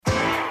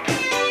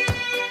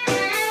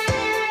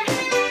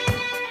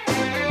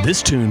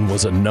This tune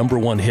was a number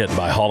one hit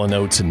by Hall &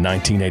 Oates in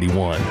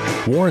 1981.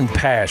 Warren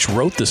Pash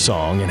wrote the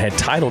song and had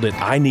titled it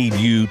I Need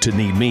You to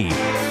Need Me,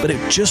 but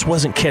it just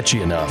wasn't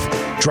catchy enough.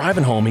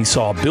 Driving home, he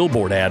saw a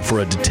billboard ad for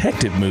a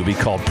detective movie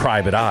called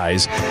Private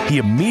Eyes. He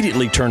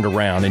immediately turned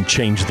around and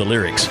changed the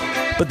lyrics.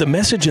 But the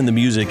message in the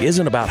music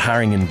isn't about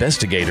hiring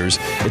investigators.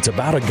 It's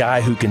about a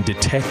guy who can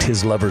detect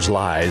his lover's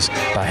lies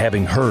by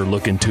having her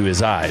look into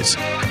his eyes.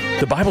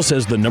 The Bible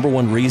says the number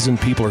one reason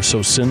people are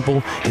so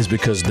sinful is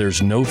because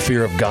there's no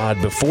fear of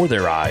God before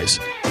their eyes.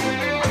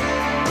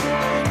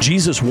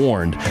 Jesus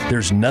warned,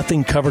 there's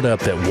nothing covered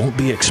up that won't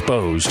be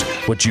exposed.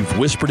 What you've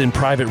whispered in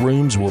private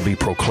rooms will be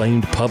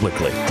proclaimed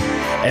publicly.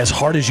 As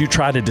hard as you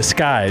try to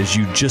disguise,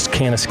 you just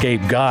can't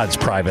escape God's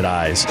private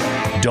eyes.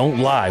 Don't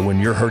lie when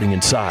you're hurting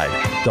inside.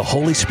 The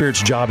Holy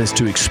Spirit's job is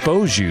to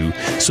expose you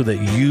so that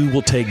you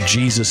will take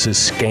Jesus'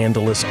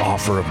 scandalous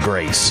offer of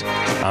grace.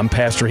 I'm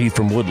Pastor Heath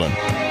from Woodland.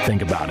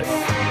 Think about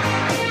it.